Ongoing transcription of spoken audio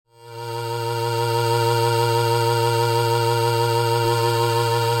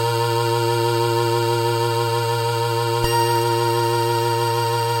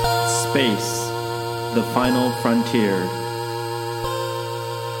Space, the final frontier.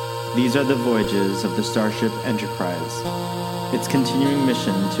 These are the voyages of the Starship Enterprise. Its continuing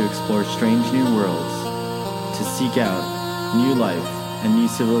mission to explore strange new worlds, to seek out new life and new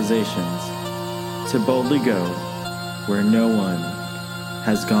civilizations, to boldly go where no one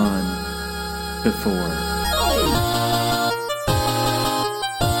has gone before.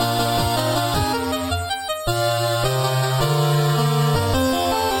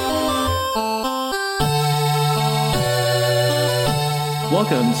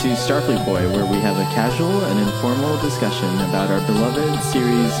 Welcome to Starfleet Boy, where we have a casual and informal discussion about our beloved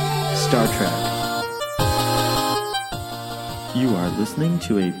series, Star Trek. You are listening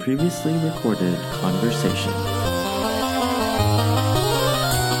to a previously recorded conversation.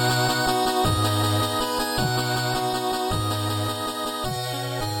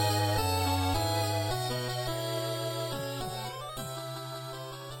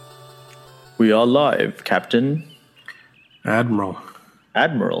 We are live, Captain.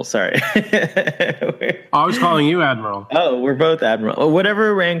 Admiral, sorry. I was calling you Admiral. Oh, we're both Admiral. Well,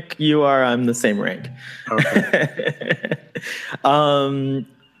 whatever rank you are, I'm the same rank. Okay.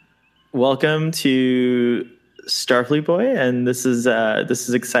 Welcome to Starfleet Boy, and this is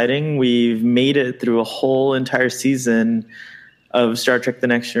exciting. We've made it through a whole entire season of Star Trek: The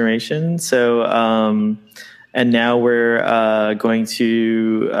Next Generation. So, and now we're going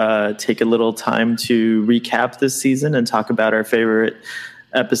to take a little time to recap this season and talk about our favorite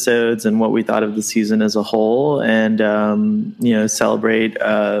episodes and what we thought of the season as a whole, and celebrate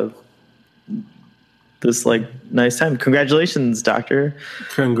this nice time. Congratulations, Doctor.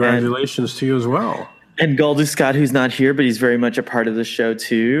 Congratulations to you as well. And Goldie Scott, who's not here, but he's very much a part of the show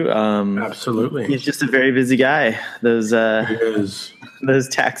too. Absolutely, he's just a very busy guy. Those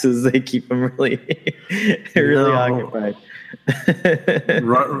taxes, they keep him really occupied.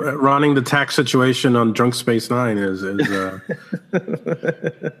 Running the tax situation on Drunk Space Nine is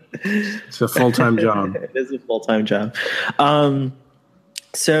it's a full-time job. It is a full-time job.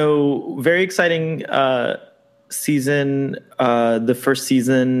 So very exciting season. The first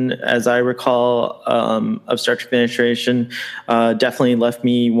season, as I recall, of Star Trek: The Next Generation, definitely left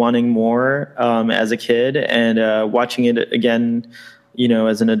me wanting more as a kid, and watching it again,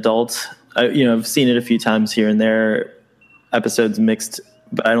 as an adult. I've seen it a few times here and there, episodes mixed,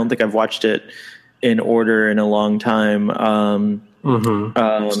 but I don't think I've watched it in order in a long time. And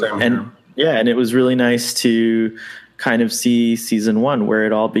it was really nice to kind of see season one, where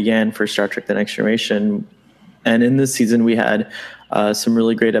it all began for Star Trek: The Next Generation. And in this season, we had some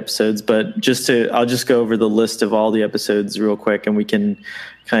really great episodes. But I'll just go over the list of all the episodes real quick, and we can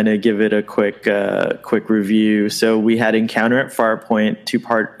kind of give it a quick review. So we had Encounter at Farpoint,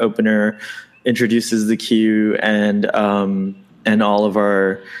 2-part opener, introduces the Q and all of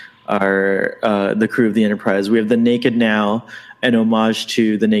our the crew of the Enterprise. We have The Naked Now, an homage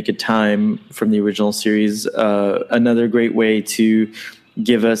to The Naked Time from the original series. Another great way to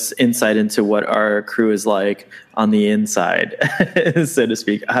give us insight into what our crew is like on the inside, so to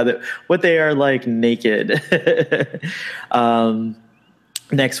speak, what they are like naked.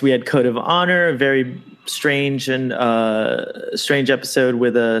 Next, we had Code of Honor, a very strange episode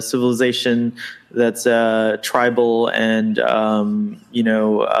with a civilization that's tribal and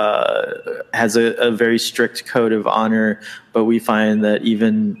has a very strict code of honor. But we find that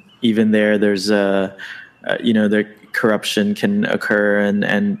even there's their corruption can occur,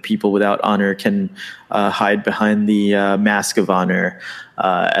 and people without honor can hide behind the mask of honor.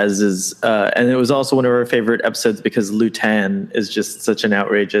 And it was also one of our favorite episodes because Lutan is just such an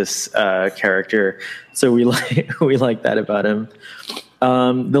outrageous character. So we like that about him.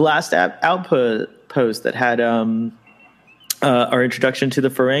 The last outpost that had our introduction to the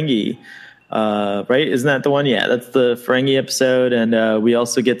Ferengi, right? Isn't that the one? Yeah, that's the Ferengi episode. And we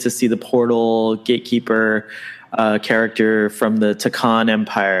also get to see the Portal Gatekeeper character from the Takan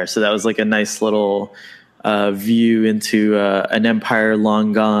Empire. So that was like a nice little view into an empire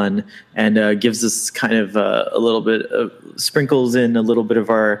long gone, and gives us kind of a little bit of sprinkles in a little bit of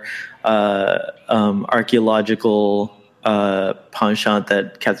our archaeological penchant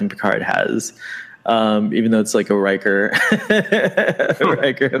that Captain Picard has. Even though it's like a Riker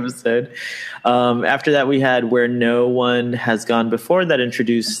episode. After that, we had Where No One Has Gone Before, that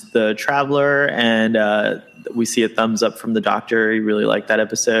introduced the Traveler, and we see a thumbs up from the Doctor. He really liked that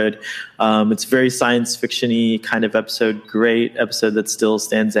episode. It's very science fiction-y kind of episode. Great episode that still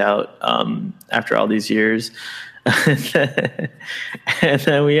stands out after all these years. And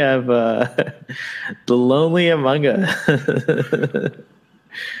then we have The Lonely Among Us.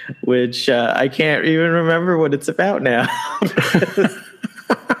 Which I can't even remember what it's about now.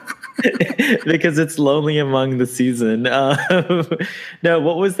 because it's lonely among the season. No,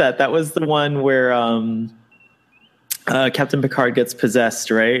 what was that? That was the one where Captain Picard gets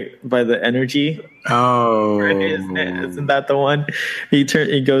possessed, right, by the energy. Oh, Right? Isn't that the one? He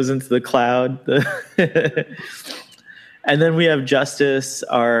goes into the cloud. And then we have Justice,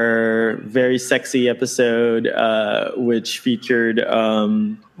 our very sexy episode, which featured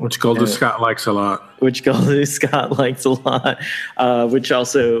which Goldie Scott likes a lot. Which Goldie Scott likes a lot, which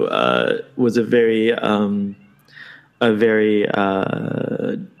also was a very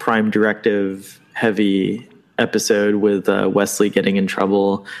Prime Directive heavy episode with Wesley getting in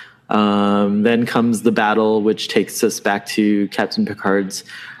trouble. Then comes the battle, which takes us back to Captain Picard's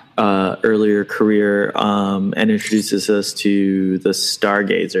earlier career and introduces us to the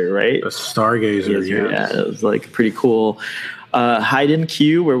Stargazer, right? The Stargazer, yes. Yeah, it was like pretty cool. Hide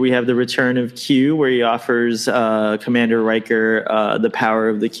Q, where we have the return of Q, where he offers Commander Riker the power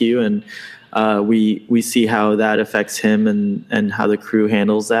of the Q, and we see how that affects him and how the crew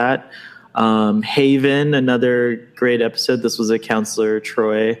handles that. Haven, another great episode. This was a Counselor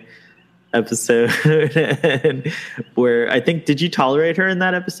Troy episode where I think, did you tolerate her in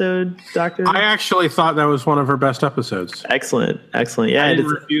that episode, Doctor? I actually thought that was one of her best episodes. Excellent. Yeah, I didn't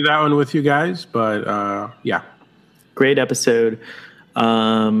review that one with you guys, but yeah. Great episode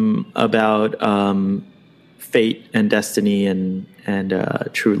about fate and destiny and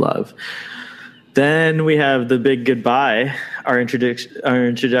true love. Then we have the big goodbye, our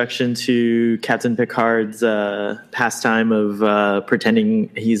introduction to Captain Picard's pastime of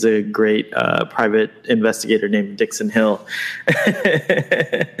pretending he's a great private investigator named Dixon Hill.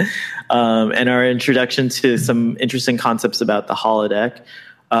 And our introduction to some interesting concepts about the holodeck.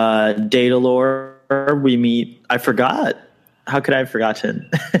 Datalore, we meet, I forgot. How could I have forgotten?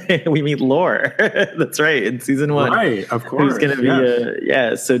 We meet Lore. That's right, in season 1. Right, of course. Who's going to be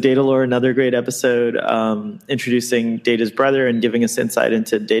so Datalore, another great episode, introducing Data's brother and giving us insight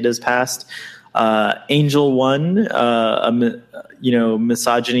into Data's past. Angel One,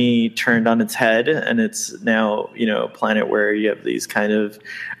 misogyny turned on its head, and it's now, a planet where you have these kind of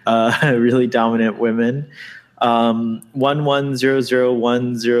really dominant women.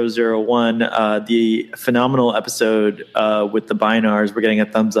 11001001, the phenomenal episode with the Binars. We're getting a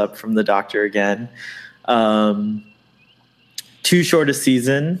thumbs up from the Doctor again. Too short a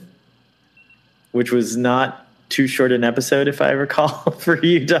season, which was not too short an episode, if I recall, for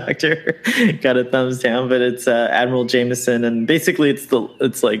you, Doctor. Got a thumbs down, but it's Admiral Jameson, and basically it's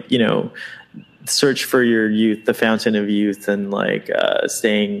like search for your youth, the fountain of youth, and like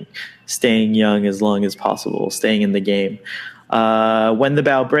staying young as long as possible, staying in the game. When the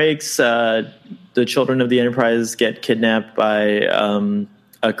bow breaks, the children of the Enterprise get kidnapped by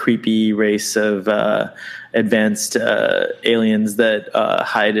a creepy race of advanced aliens that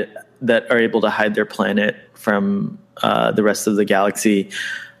are able to hide their planet from the rest of the galaxy,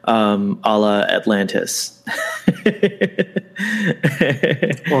 a la Atlantis.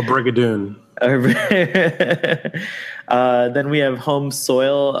 Or Brigadoon. Then we have Home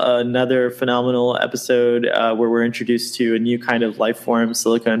Soil, another phenomenal episode where we're introduced to a new kind of life form,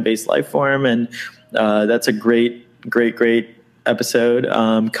 silicone-based life form, and that's a great episode.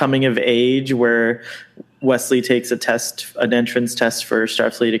 Coming of Age, where Wesley takes an entrance test for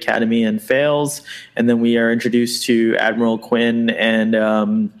Starfleet Academy and fails, and then we are introduced to Admiral Quinn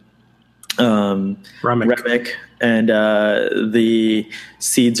and Remick. And the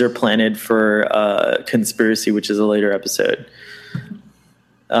seeds are planted for Conspiracy, which is a later episode.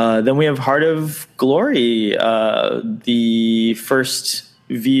 Then we have Heart of Glory, the first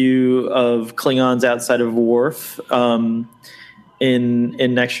view of Klingons outside of Worf in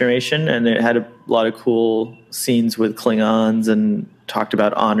Next Generation, and it had a lot of cool scenes with Klingons and talked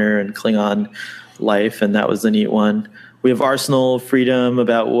about honor and Klingon life, and that was a neat one. We have Arsenal of Freedom,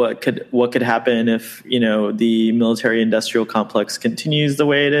 about what could happen if the military-industrial complex continues the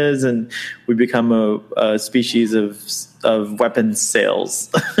way it is, and we become a species of weapons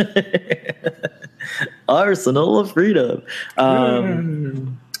sales. Arsenal of Freedom.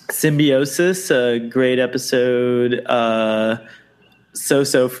 Symbiosis, a great episode.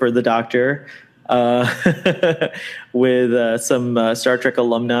 So for the Doctor, with some Star Trek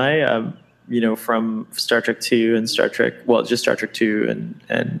alumni. From Star Trek 2 and just Star Trek 2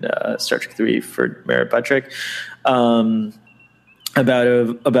 and Star Trek 3 for Merritt Buttrick,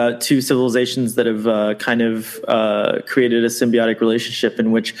 about two civilizations that have created a symbiotic relationship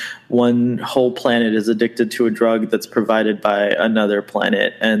in which one whole planet is addicted to a drug that's provided by another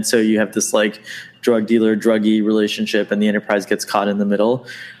planet, and so you have this like drug dealer druggie relationship, and the Enterprise gets caught in the middle.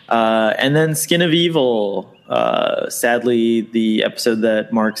 And then Skin of Evil, sadly, the episode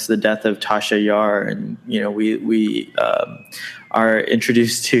that marks the death of Tasha Yar, and we are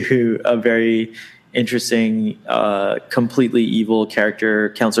introduced to a very interesting, completely evil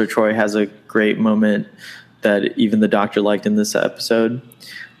character. Counselor Troy has a great moment that even the Doctor liked in this episode.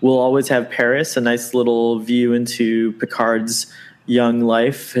 We'll always have Paris, a nice little view into Picard's young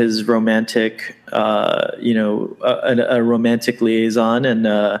life, his romantic, a romantic liaison,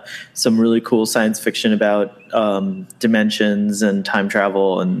 and some really cool science fiction about dimensions and time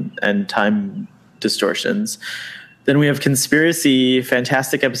travel and time distortions. Then we have Conspiracy,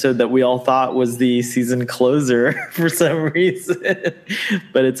 fantastic episode that we all thought was the season closer for some reason,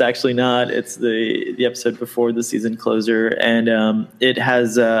 but it's actually not. It's the episode before the season closer, and it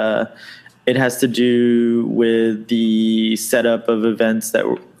has to do with the setup of events that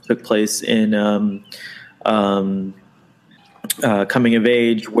took place in Coming of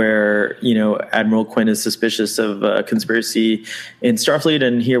Age, where Admiral Quinn is suspicious of a conspiracy in Starfleet,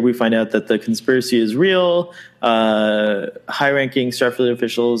 and here we find out that the conspiracy is real. High-ranking Starfleet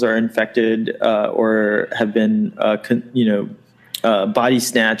officials are infected or have been, body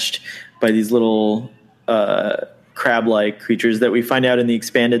snatched by these little crab-like creatures that we find out in the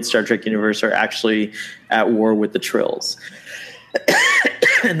expanded Star Trek universe are actually at war with the Trills.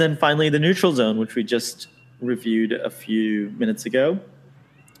 And then finally, the Neutral Zone, which we just reviewed a few minutes ago,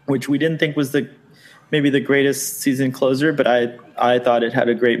 which we didn't think was maybe the greatest season closer, but I thought it had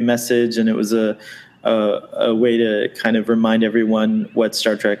a great message, and it was a way to kind of remind everyone what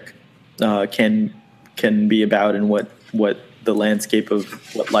Star Trek can be about, and what the landscape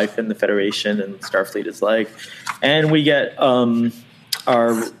of what life in the Federation and Starfleet is like. And we get the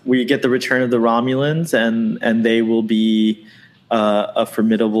return of the Romulans, and they will be a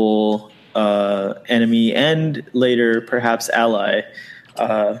formidable enemy and later perhaps ally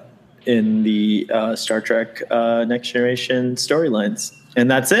in the Star Trek Next Generation storylines.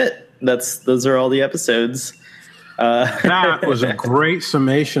 And that's it. Those are all the episodes. That was a great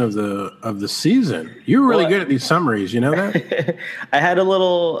summation of the season. You're really good at these summaries. You know that? I had a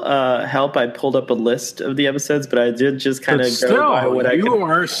little help. I pulled up a list of the episodes, but I did just kind of go by what I could. You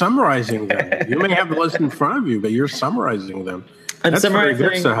are summarizing them. You may have the list in front of you, but you're summarizing them. That's very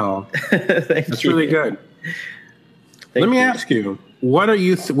good, Sahel. That's really good. Let me ask you, what do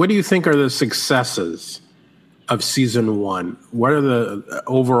you think are the successes of season 1? What are the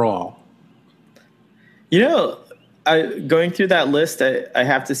overall? Going through that list, I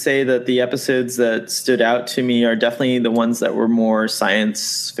have to say that the episodes that stood out to me are definitely the ones that were more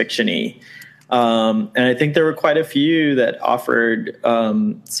science fiction-y. And I think there were quite a few that offered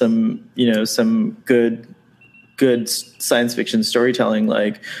some good science fiction storytelling,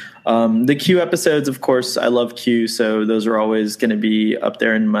 like the Q episodes. Of course, I love Q, so those are always going to be up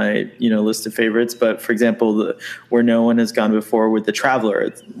there in my list of favorites. But for example, Where No One Has Gone Before with the Traveler,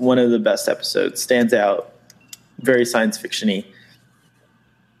 it's one of the best episodes, stands out, very science fiction-y.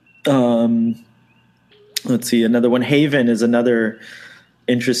 Let's see, another one, Haven, is another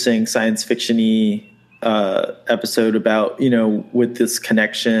interesting science fiction-y episode about with this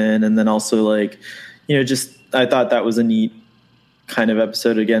connection, and then also just I thought that was a neat kind of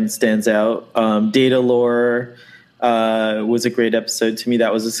episode. Again, stands out. Data Lore was a great episode to me.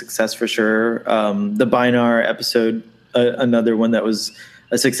 That was a success for sure. The Binar episode, another one that was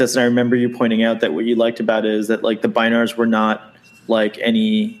a success. And I remember you pointing out that what you liked about it is that the Binars were not like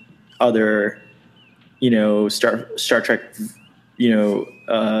any other, Star Trek,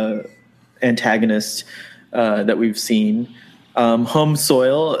 antagonist that we've seen. Home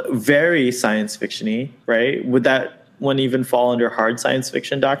Soil, very science fiction-y, right? Would that one even fall under hard science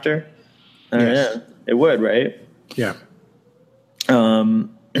fiction, Doctor? Yes. Yeah, it would, right? Yeah.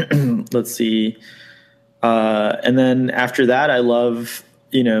 Let's see. And then after that, I love,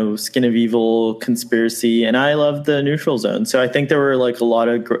 Skin of Evil, Conspiracy, and I love the Neutral Zone. So I think there were a lot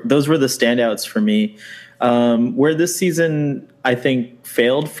of those were the standouts for me. Where this season, I think,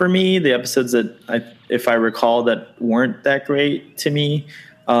 failed for me, the episodes that if I recall, that weren't that great to me.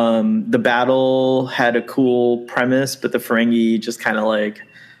 The battle had a cool premise, but the Ferengi just kind of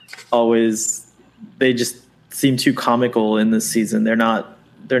always, they just seem too comical in this season. They're not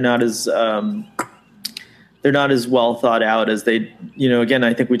as well thought out as they, again,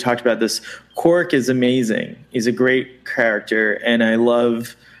 I think we talked about this. Quark is amazing. He's a great character, and I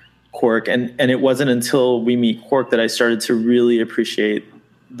love Quark. And it wasn't until we meet Quark that I started to really appreciate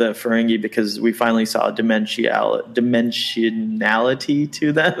the Ferengi, because we finally saw dimensionality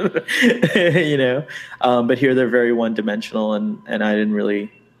to them, but here they're very one-dimensional, and I didn't really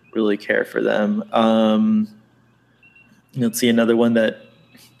care for them. Let's see, another one that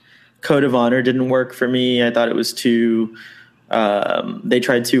Code of Honor didn't work for me. I thought it was too. They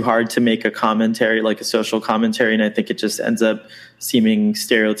tried too hard to make a commentary, like a social commentary, and I think it just ends up seeming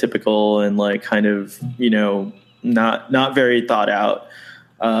stereotypical and like kind of, not very thought out.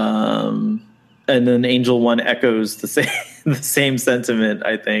 And then Angel One echoes the same sentiment,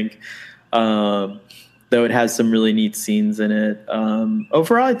 I think. Though it has some really neat scenes in it.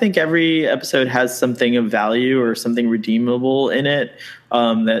 Overall, I think every episode has something of value or something redeemable in it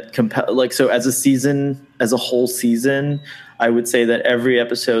that so as a whole season, I would say that every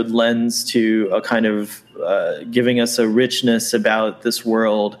episode lends to a kind of giving us a richness about this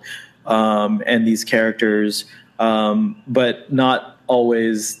world and these characters, but not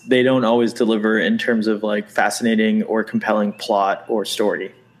always. They don't always deliver in terms of like fascinating or compelling plot or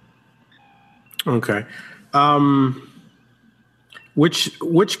story. Okay.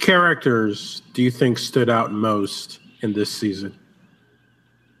 Which characters do you think stood out most in this season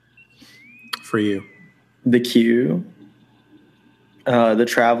for you? The Q, the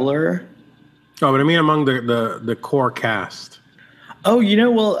Traveler. Oh, but I mean among the core cast. Oh,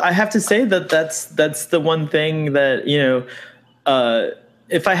 well, I have to say that's the one thing that,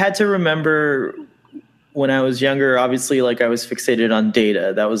 if I had to remember when I was younger, obviously, like I was fixated on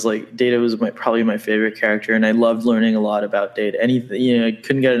Data. Data was probably my favorite character, and I loved learning a lot about Data. Anything, I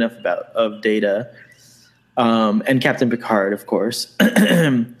couldn't get enough of Data, and Captain Picard, of course.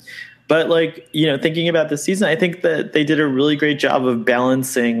 But thinking about this season, I think that they did a really great job of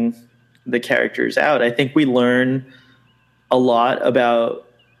balancing the characters out. I think we learn a lot about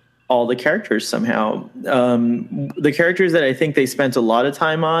all the characters somehow. The characters that I think they spent a lot of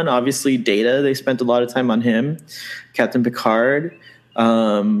time on, obviously Data, they spent a lot of time on him, Captain Picard,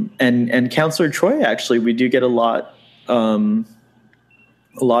 and Counselor Troi. Actually, we do get a lot about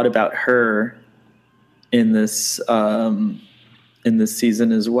her in this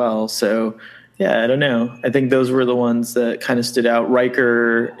season as well. So yeah, I don't know. I think those were the ones that kind of stood out.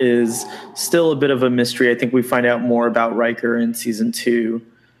 Riker is still a bit of a mystery. I think we find out more about Riker in season 2.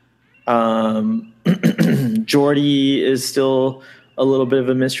 Geordi is still a little bit of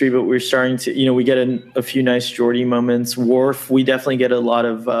a mystery, but we're starting to, we get a few nice Geordi moments. Worf, we definitely get a lot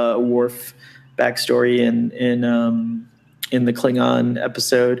of Worf backstory in the Klingon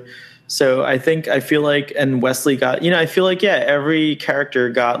episode. So I feel like, and Wesley got, I feel like, yeah, every character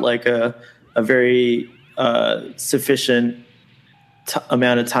got like a very sufficient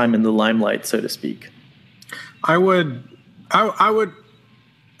amount of time in the limelight, so to speak. I would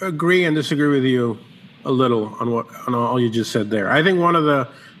agree and disagree with you a little on all you just said there. I think one of the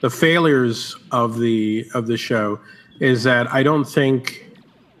failures of the show is that I don't think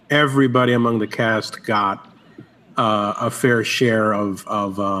everybody among the cast got a fair share of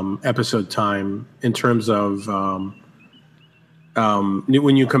episode time in terms of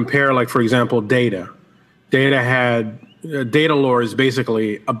when you compare, like, for example, Data had Data lore is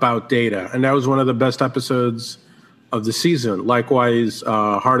basically about Data, and that was one of the best episodes of the season. Likewise,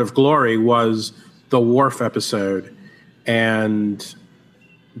 Heart of Glory was the Worf episode, and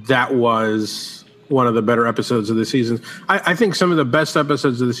that was one of the better episodes of the season. I think some of the best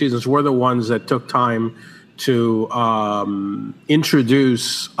episodes of the seasons were the ones that took time to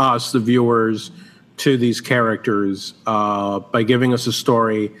introduce us, the viewers, to these characters by giving us a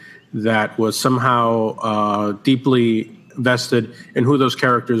story that was somehow deeply vested in who those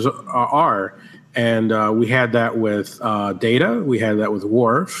characters are. And we had that with Data. We had that with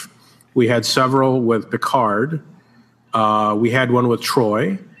Worf. We had several with Picard. We had one with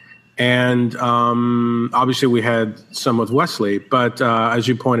Troi. And obviously we had some with Wesley. But as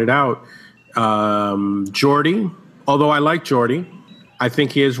you pointed out, Geordi, although I like Geordi, I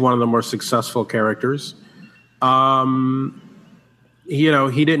think he is one of the more successful characters. He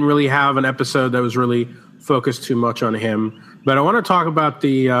didn't really have an episode that was really focused too much on him. But I want to talk about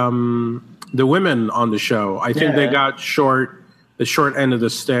the women on the show. I think they got the short end of the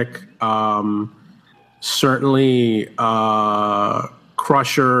stick. Certainly,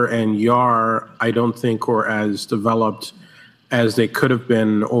 Crusher and Yar, I don't think were as developed as they could have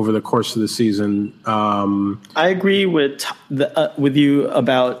been over the course of the season. I agree with you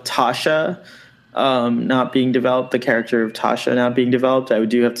about Tasha not being developed, the character of Tasha not being developed. I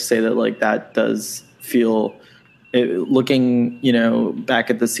do have to say that, like, that does feel, looking, back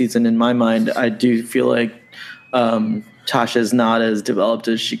at the season in my mind, I do feel like Tasha is not as developed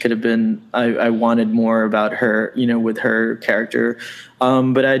as she could have been. I wanted more about her, with her character.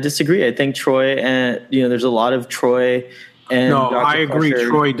 But I disagree. I think Troi and, there's a lot of Troi and No, Dr. I agree. Crusher.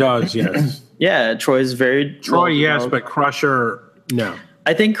 Troi does, yes. Yeah, Troy's very Troi, yes, but Crusher, no.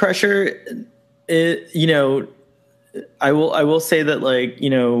 I think Crusher, I will say that, like,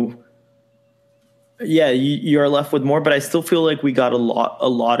 yeah, you are left with more, but I still feel like we got a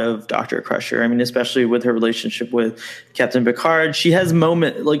lot of Dr. Crusher. I mean, especially with her relationship with Captain Picard. She has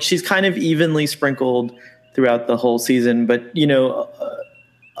like she's kind of evenly sprinkled throughout the whole season. But,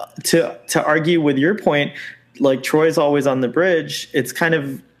 to argue with your point, like Troy's always on the bridge, it's kind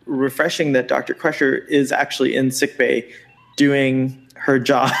of refreshing that Dr. Crusher is actually in sickbay doing her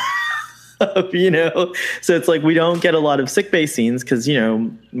job. So it's like we don't get a lot of sickbay scenes because we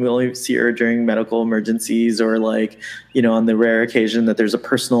only see her during medical emergencies or like on the rare occasion that there's a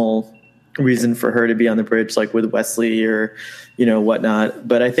personal reason for her to be on the bridge, like with Wesley or whatnot.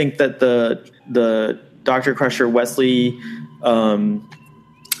 But I think that the Dr. Crusher Wesley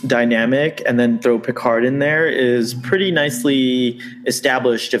dynamic, and then throw Picard in there, is pretty nicely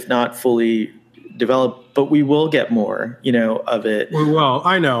established, if not fully developed. But we will get more, of it. Well,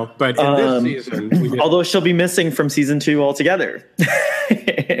 I know, but in this season, although she'll be missing from season 2 altogether,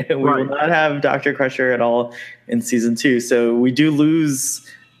 we will not have Dr. Crusher at all in season 2. So we do lose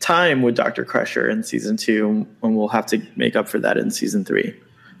time with Dr. Crusher in season 2, and we'll have to make up for that in season 3.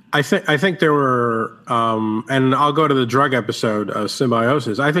 I think there were, and I'll go to the drug episode,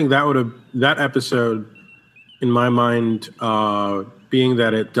 Symbiosis. I think that episode, in my mind, being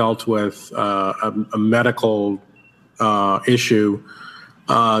that it dealt with a medical issue,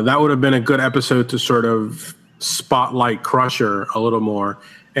 that would have been a good episode to sort of spotlight Crusher a little more.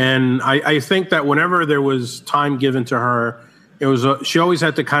 And I think that whenever there was time given to her, she always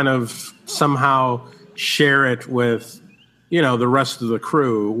had to kind of somehow share it with the rest of the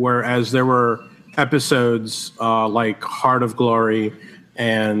crew, whereas there were episodes like Heart of Glory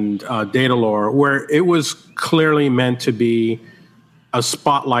and Datalore where it was clearly meant to be a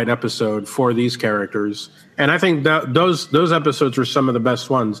spotlight episode for these characters. And I think that those episodes were some of the best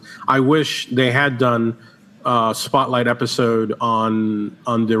ones. I wish they had done a spotlight episode on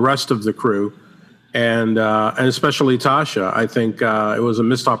the rest of the crew, and especially Tasha. I think it was a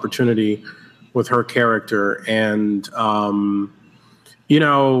missed opportunity with her character, and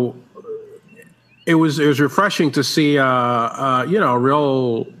it was refreshing to see to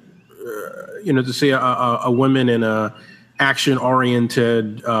see a woman in a action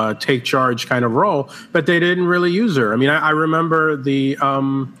oriented take charge kind of role, but they didn't really use her. I mean, I remember the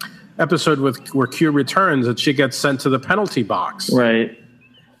episode where Q returns and she gets sent to the penalty box, right?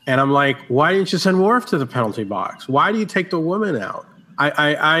 And I'm like, why didn't you send Worf to the penalty box? Why do you take the woman out?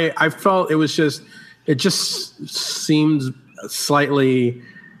 I felt it just seemed slightly,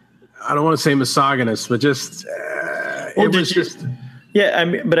 I don't want to say misogynist, but just yeah. I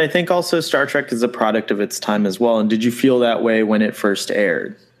mean, but I think also Star Trek is a product of its time as well. And did you feel that way when it first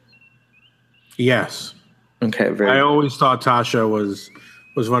aired? Yes. Okay. I always thought Tasha was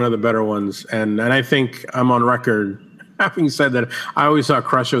one of the better ones, and I think I'm on record having said that I always thought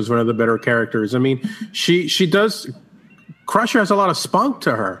Crusher was one of the better characters. I mean, she does. Crusher has a lot of spunk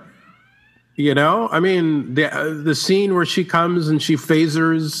to her, I mean, the scene where she comes and she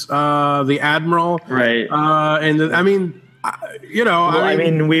phasers the Admiral, right?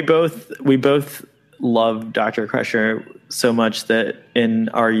 We both love Dr. Crusher so much that in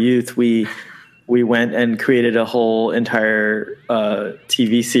our youth we went and created a whole entire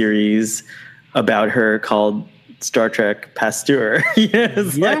TV series about her called Star Trek Pasteur.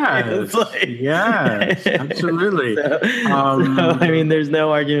 Yes, absolutely. So, I mean, there's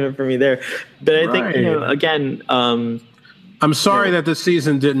no argument for me there. But I think, again, I'm sorry that the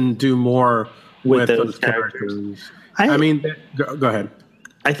season didn't do more with those characters. I mean, go ahead.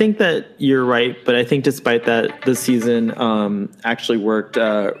 I think that you're right, but I think despite that, the season actually worked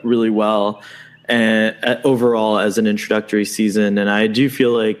really well. And overall as an introductory season. And I do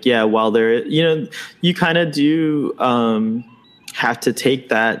feel like, while there, you kind of do have to take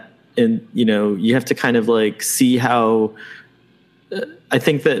that and, you have to kind of like see how, I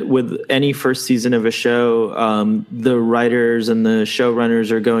think that with any first season of a show, the writers and the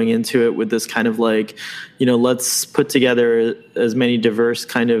showrunners are going into it with this kind of like, let's put together as many diverse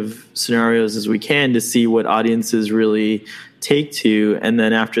kind of scenarios as we can to see what audiences really take to, and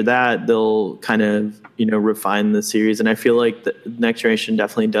then after that they'll kind of refine the series. And I feel like the Next Generation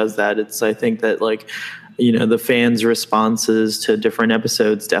definitely does that. I think that like the fans' responses to different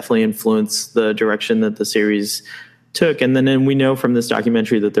episodes definitely influence the direction that the series took. And then we know from this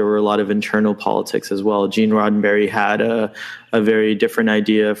documentary that there were a lot of internal politics as well. Gene Roddenberry had a very different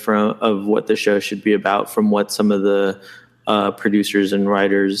idea of what the show should be about from what some of the producers and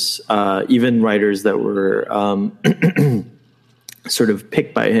writers, even writers that were sort of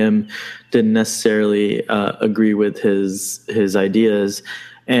picked by him, didn't necessarily agree with his ideas.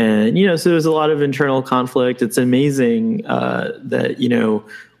 And, so there's a lot of internal conflict. It's amazing that,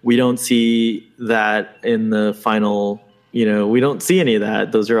 we don't see that in the final. We don't see any of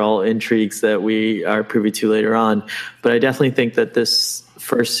that. Those are all intrigues that we are privy to later on. But I definitely think that this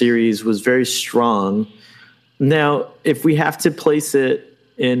first series was very strong. Now, if we have to place it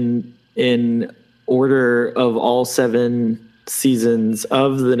in order of all 7 seasons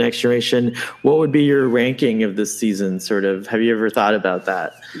of The Next Generation, what would be your ranking of this season, sort of? Have you ever thought about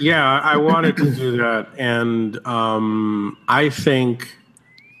that? Yeah, I wanted to do that. And I think...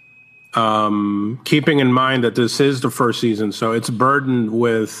 keeping in mind that this is the first season, so it's burdened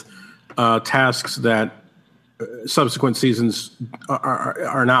with tasks that subsequent seasons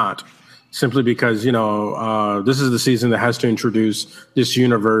are not, simply because this is the season that has to introduce this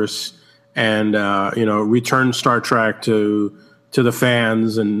universe and return Star Trek to the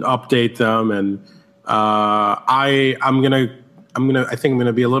fans and update them. And I think I'm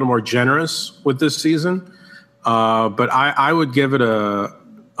gonna be a little more generous with this season, but I would give it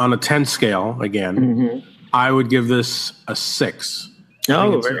on a 10 scale again. Mm-hmm. I would give this a 6.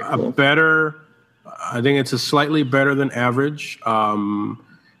 Oh, very cool. I think it's a slightly better than average.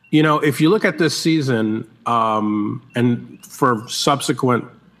 If you look at this season, and for subsequent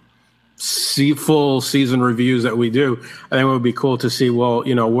full season reviews that we do, I think it would be cool to see, what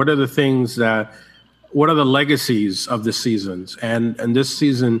are the legacies of the seasons? And this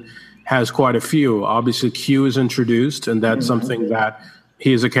season has quite a few. Obviously, Q is introduced, and that's something that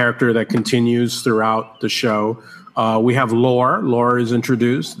he is a character that continues throughout the show. We have Lore. Lore is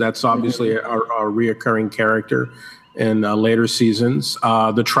introduced. That's obviously a reoccurring character in later seasons.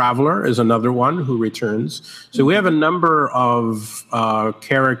 The Traveler is another one who returns. So we have a number of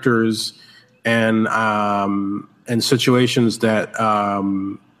characters and situations that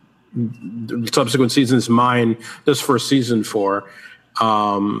subsequent seasons mine this first season for.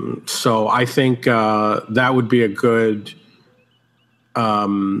 So I think that would be a good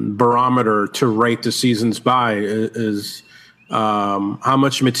barometer to rate the seasons by is how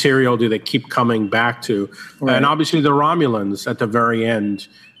much material do they keep coming back to. Right. And obviously the Romulans at the very end,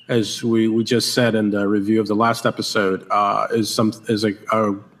 as we just said in the review of the last episode, is a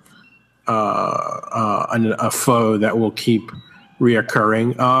foe that will keep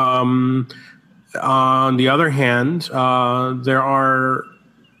reoccurring. On the other hand, there are,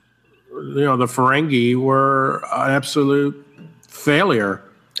 the Ferengi were an absolute failure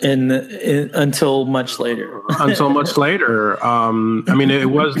until much later. They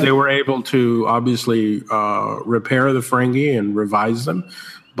were able to obviously repair the Ferengi and revise them,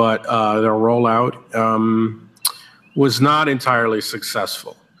 but their rollout was not entirely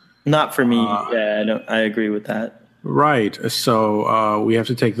successful. Not for me. I agree with that. Right. So we have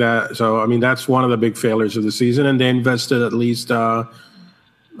to take that. So that's one of the big failures of the season, and they invested at least.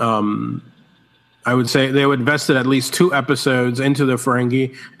 I would say they invested at least 2 episodes into the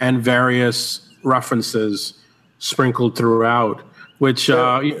Ferengi and various references sprinkled throughout, which...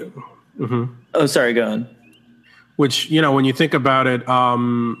 Oh, sorry, go on. Which, when you think about it,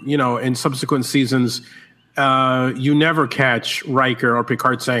 in subsequent seasons, you never catch Riker or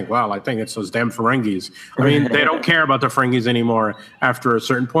Picard saying, well, I think it's those damn Ferengis. They don't care about the Ferengis anymore after a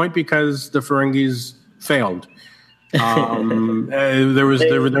certain point because the Ferengis failed. They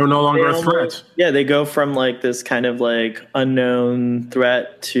were no longer a threat. Yeah, they go from like this kind of like unknown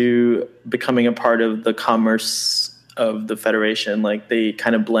threat to becoming a part of the commerce of the Federation. Like they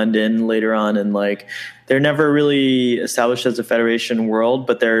kind of blend in later on, and like they're never really established as a Federation world,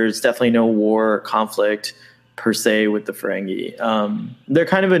 but there's definitely no war or conflict per se with the Ferengi. They're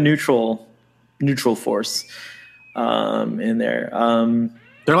kind of a neutral force in there.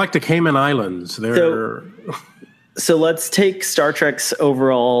 They're like the Cayman Islands. So let's take Star Trek's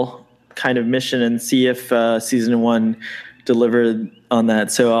overall kind of mission and see if season 1 delivered on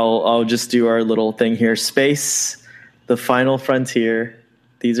that. So I'll just do our little thing here. Space, the final frontier.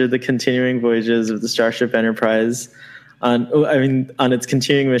 These are the continuing voyages of the Starship Enterprise on its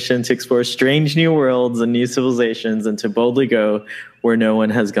continuing mission to explore strange new worlds and new civilizations and to boldly go where no one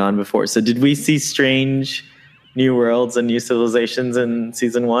has gone before. So did we see strange new worlds and new civilizations in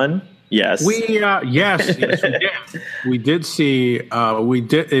season 1? Yes. Yes, we did. We did see.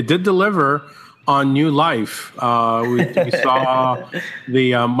 It did deliver on new life. We saw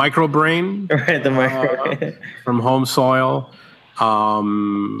the microbrain, right? The microbrain from Home Soil. That's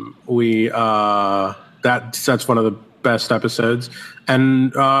one of the best episodes,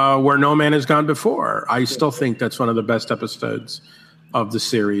 and where no man has gone before. I still think that's one of the best episodes of the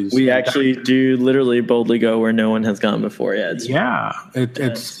series. We actually do literally boldly go where no one has gone before. Yeah,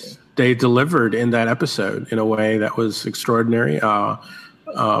 They delivered in that episode in a way that was extraordinary.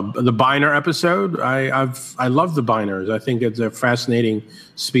 the Biner episode. I love the Biners. I think it's a fascinating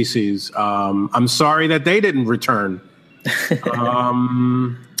species. I'm sorry that they didn't return.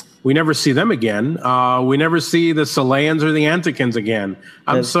 We never see them again. We never see the Salayans or the Antikins again.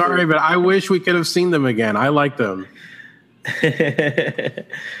 I'm sorry, but I wish we could have seen them again. I like them. They're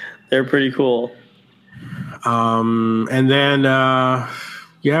pretty cool. And then,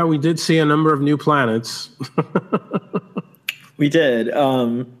 we did see a number of new planets. We did.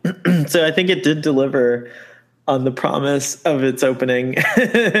 So I think it did deliver on the promise of its opening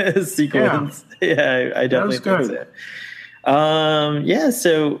sequence. Yeah, I definitely think so.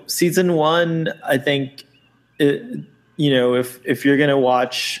 So season 1, I think, if you're going to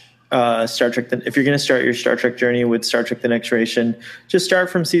watch Star Trek, if you're going to start your Star Trek journey with Star Trek: The Next Generation, just start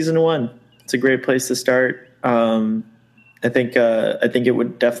from season 1. It's a great place to start. I think it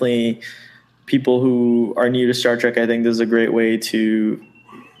would definitely, people who are new to Star Trek, I think this is a great way to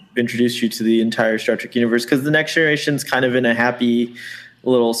introduce you to the entire Star Trek universe, because The Next Generation's kind of in a happy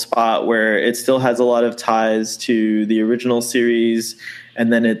little spot where it still has a lot of ties to the original series,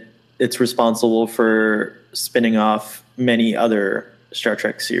 and then it's responsible for spinning off many other Star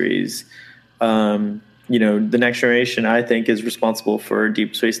Trek series. The Next Generation, I think, is responsible for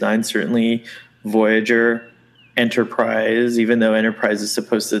Deep Space Nine, certainly Voyager, Enterprise, even though Enterprise is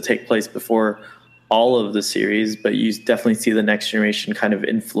supposed to take place before all of the series, but you definitely see the Next Generation kind of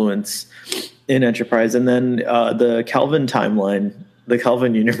influence in Enterprise. And then the Kelvin timeline, the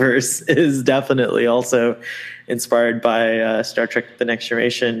Kelvin universe, is definitely also inspired by Star Trek: The Next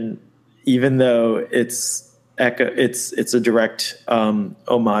Generation, even though it's a direct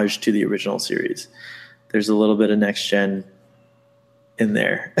homage to the original series. There's a little bit of Next Gen in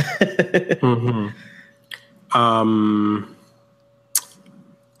there. Mm-hmm.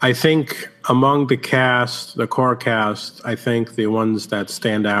 I think among the cast, the core cast, I think the ones that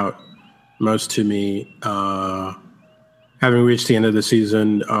stand out most to me, having reached the end of the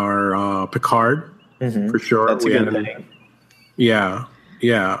season, are Picard, for sure. That's a good thing. Yeah.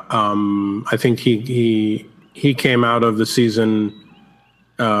 I think he came out of the season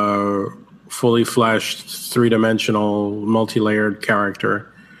fully fleshed, 3-dimensional, multi-layered character.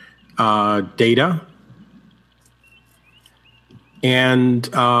 Data. And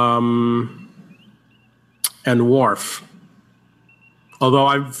Worf. Although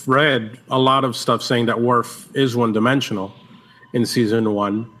I've read a lot of stuff saying that Worf is one-dimensional in season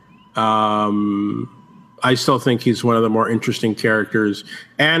 1, I still think he's one of the more interesting characters.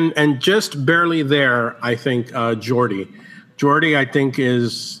 And just barely there, I think Geordi. Geordi, I think,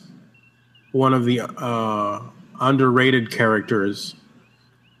 is one of the underrated characters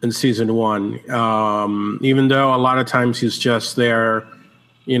in season 1, even though a lot of times he's just there,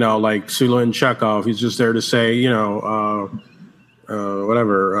 like Sulu and Chekhov. He's just there to say,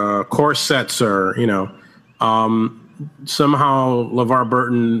 corsets, or somehow LeVar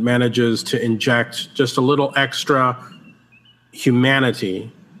Burton manages to inject just a little extra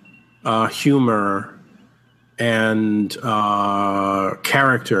humanity, humor, and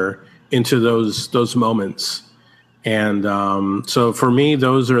character into those moments. And so for me,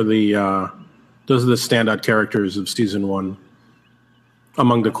 those are the standout characters of season 1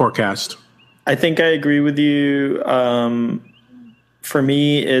 among the core cast. I think I agree with you. For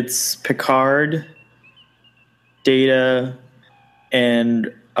me, it's Picard, Data,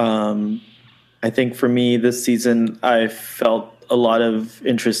 and I think for me this season, I felt a lot of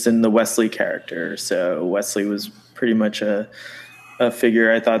interest in the Wesley character. So Wesley was pretty much a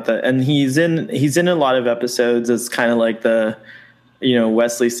figure. I thought that, and he's in a lot of episodes. It's kind of like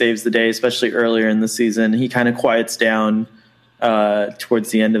Wesley saves the day, especially earlier in the season. He kind of quiets down towards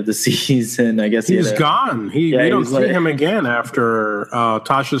the end of the season. I guess he's gone. We don't see him again after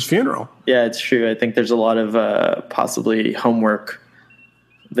Tasha's funeral. Yeah, it's true. I think there's a lot of possibly homework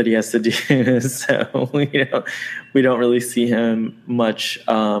that he has to do. So we don't really see him much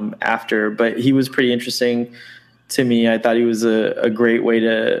after. But he was pretty interesting to me. I thought he was a great way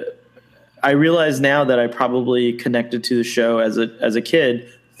to. I realize now that I probably connected to the show as a kid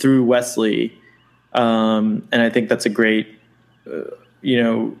through Wesley, and I think that's a great,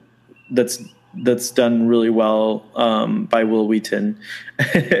 that's done really well by Wil Wheaton.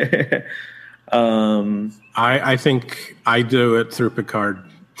 I think I do it through Picard.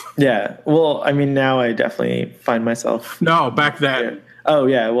 Yeah, well, I mean, now I definitely find myself. No, back then. Yeah. Oh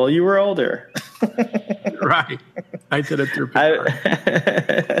yeah, well, you were older. Right. I did it through Picard.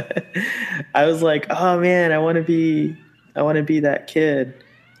 I was like, oh man, I want to be that kid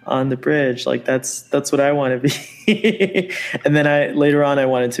on the bridge. Like that's what I want to be. And then later on I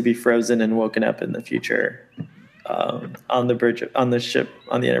wanted to be frozen and woken up in the future. on the bridge, on the ship,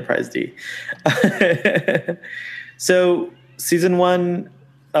 on the Enterprise D. So season 1,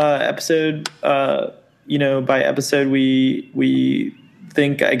 episode, by episode, we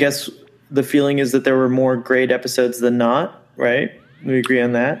think, I guess the feeling is that there were more great episodes than not, right? We agree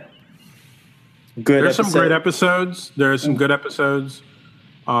on that. There's some great episodes. There's some good episodes.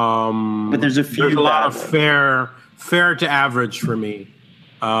 But there's a lot of fair to average for me.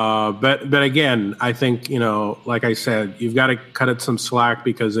 But again, I think, like I said, you've got to cut it some slack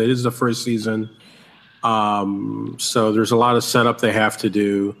because it is the first season. So there's a lot of setup they have to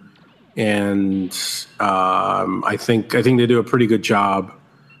do. And I think they do a pretty good job.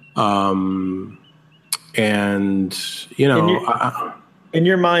 In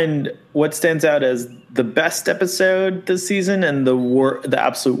your mind, what stands out as the best episode this season and the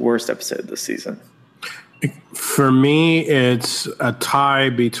absolute worst episode this season? For me, it's a tie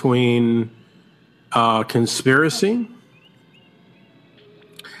between Conspiracy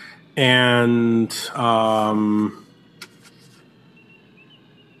and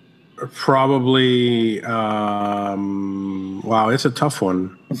probably wow, it's a tough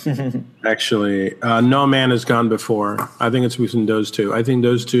one. Actually, No Man Has Gone Before. I think it's between those two. I think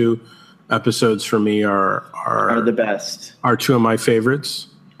those two episodes for me are the best. Are two of my favorites.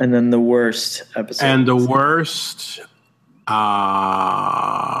 And then the worst episode. And the worst,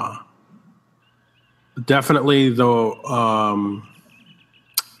 definitely the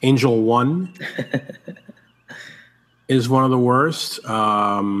Angel 1 is one of the worst.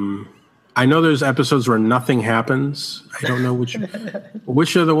 I know there's episodes where nothing happens. I don't know which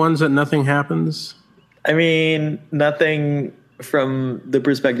are the ones that nothing happens. I mean, nothing from the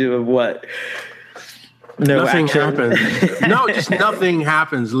perspective of what? No, nothing happens. No, just nothing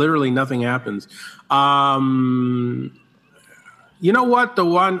happens. Literally nothing happens. You know what? The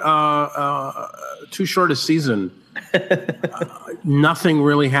one Too Short a Season. Nothing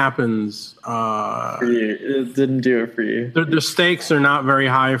really happens. For you. It didn't do it for you. The stakes are not very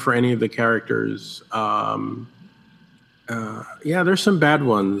high for any of the characters. Yeah, there's some bad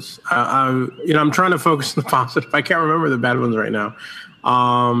ones. I'm trying to focus on the positive. I can't remember the bad ones right now.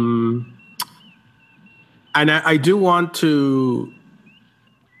 And I do want to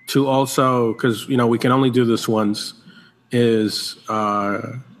also, because we can only do this once, is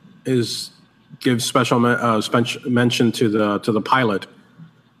give special mention to the pilot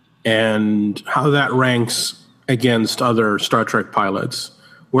and how that ranks against other Star Trek pilots.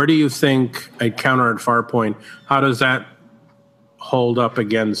 Where do you think, at Counter at Farpoint, how does that hold up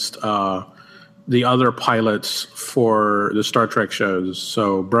against the other pilots for the Star Trek shows?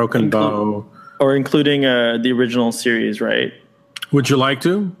 So Broken Bow. Or including the original series, right? Would you like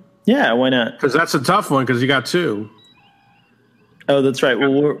to? Yeah, why not? Because that's a tough one, because you got two. Oh, that's right.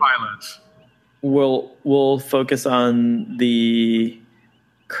 Well, pilots. We'll focus on the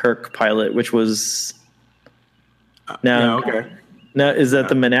Kirk pilot, which was now. Yeah, okay. Now, is that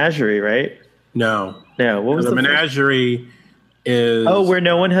the Menagerie, right? No. No. What was the Menagerie? Is Where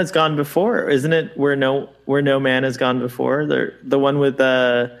No One Has Gone Before, isn't it? Where no man has gone before. The one with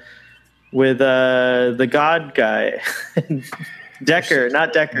the God guy, Decker,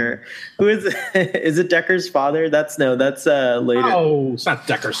 not Decker. Who is it? Decker's father? That's later. Oh, it's not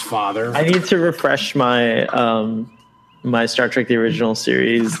Decker's father. I need to refresh my my Star Trek the Original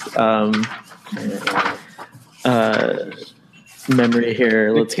Series memory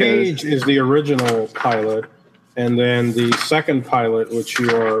here. Let's Cage is the original pilot, and then the second pilot, which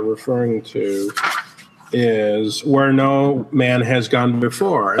you are referring to, is Where No Man Has Gone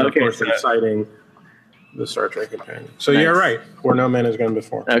Before. And of course, they're citing the Star Trek companion. So You're right. Where No Man Has Gone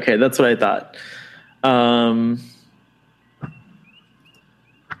Before. Okay, that's what I thought.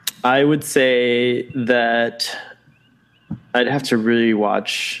 I would say that I'd have to really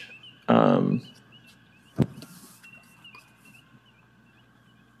watch.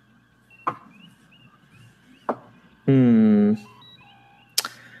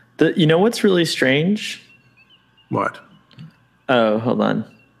 You know what's really strange? What? Oh, hold on.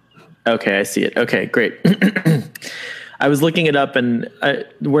 Okay, I see it. Okay, great. I was looking it up, and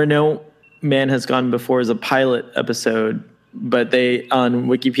Where No Man Has Gone Before is a pilot episode, but on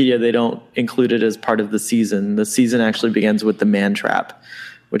Wikipedia they don't include it as part of the season. The season actually begins with the Man Trap,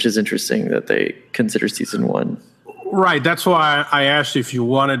 which is interesting that they consider season 1. Right. That's why I asked you if you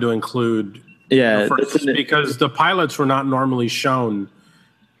wanted to include. Yeah, because the pilots were not normally shown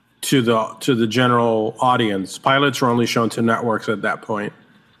to the general audience. Pilots were only shown to networks at that point.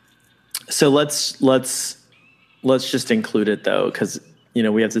 So let's just include it though, because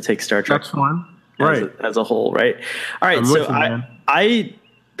we have to take Star Trek. That's fine, right? As a whole, right? All right. So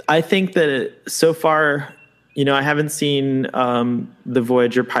I think that so far I haven't seen the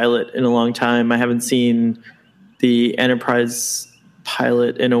Voyager pilot in a long time. I haven't seen the Enterprise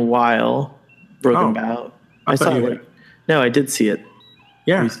pilot in a while. Broken Bow. I saw it. No, I did see it.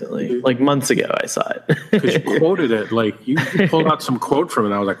 Yeah, recently, like months ago, I saw it. Because you quoted it, like you pulled out some quote from it.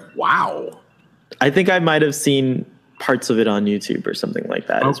 And I was like, wow. I think I might have seen parts of it on YouTube or something like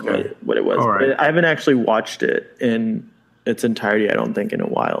that. Okay. Is what it was. Right. But I haven't actually watched it in its entirety. I don't think in a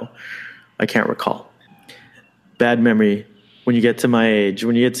while. I can't recall. Bad memory. When you get to my age,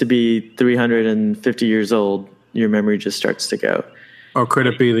 when you get to be 350 years old, your memory just starts to go. Or could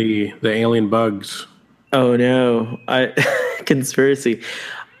it be the alien bugs? Oh no, conspiracy.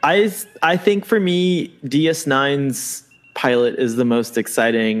 I think for me, DS9's pilot is the most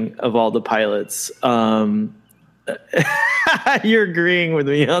exciting of all the pilots. You're agreeing with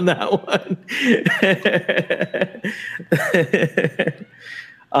me on that one.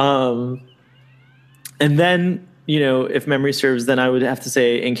 And then, if memory serves, then I would have to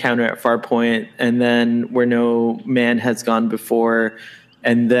say Encounter at Farpoint, and then Where No Man Has Gone Before,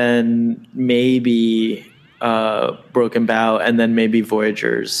 and then maybe Broken Bow, and then maybe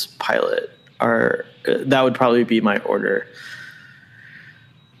Voyager's pilot. That would probably be my order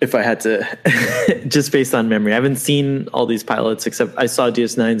if I had to, just based on memory. I haven't seen all these pilots, except I saw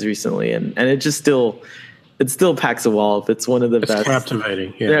DS9's recently, and it still packs a wallop. It's one of the best. It's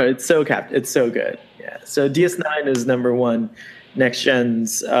captivating. Yeah. No, it's so good. Yeah. So DS9 is number one. Next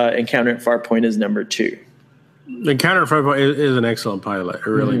Gen's Encounter at Farpoint is number two. Encounter at Farpoint is an excellent pilot. It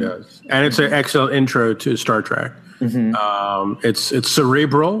really does, and it's an excellent intro to Star Trek. It's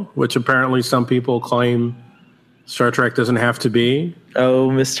cerebral, which apparently some people claim Star Trek doesn't have to be. Oh,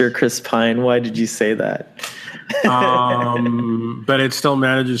 Mr. Chris Pine, why did you say that? But it still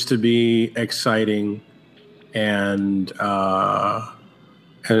manages to be exciting and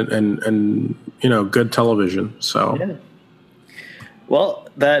good television. So, yeah. Well,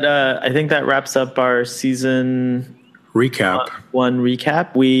 I think that wraps up our season recap. One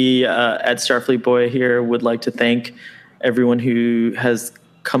recap. We at Starfleet Boy here would like to thank everyone who has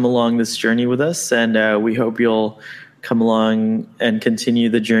come along this journey with us, and we hope you'll come along and continue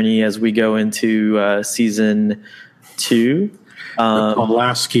the journey as we go into season 2. The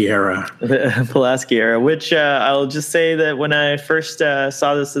Pulaski era. The Pulaski era, which I'll just say that when I first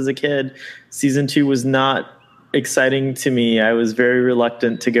saw this as a kid, season 2 was not exciting to me. I was very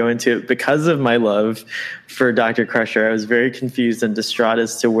reluctant to go into it because of my love for Dr. Crusher. I was very confused and distraught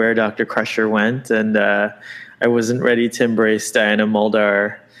as to where Dr. Crusher went, and I wasn't ready to embrace Diana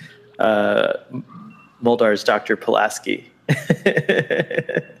Muldaur's Dr. Pulaski.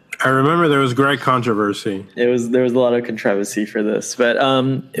 I remember there was great controversy. There was a lot of controversy for this, but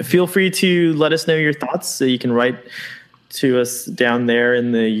feel free to let us know your thoughts. So you can write to us down there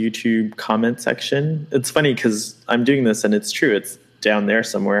in the YouTube comment section. It's funny because I'm doing this and it's true. It's down there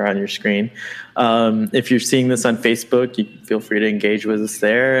somewhere on your screen. If you're seeing this on Facebook, you feel free to engage with us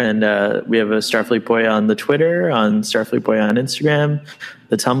there. And we have a Starfleet Boy on the Twitter, on Starfleet Boy on Instagram,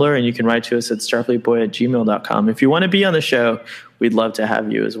 the Tumblr, and you can write to us at starfleetboy@gmail.com. If you want to be on the show, we'd love to have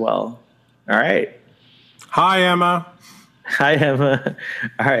you as well. All right. Hi, Emma. Hi, Emma.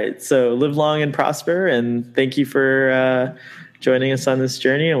 All right. So live long and prosper. And thank you for joining us on this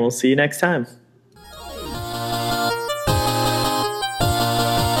journey. And we'll see you next time.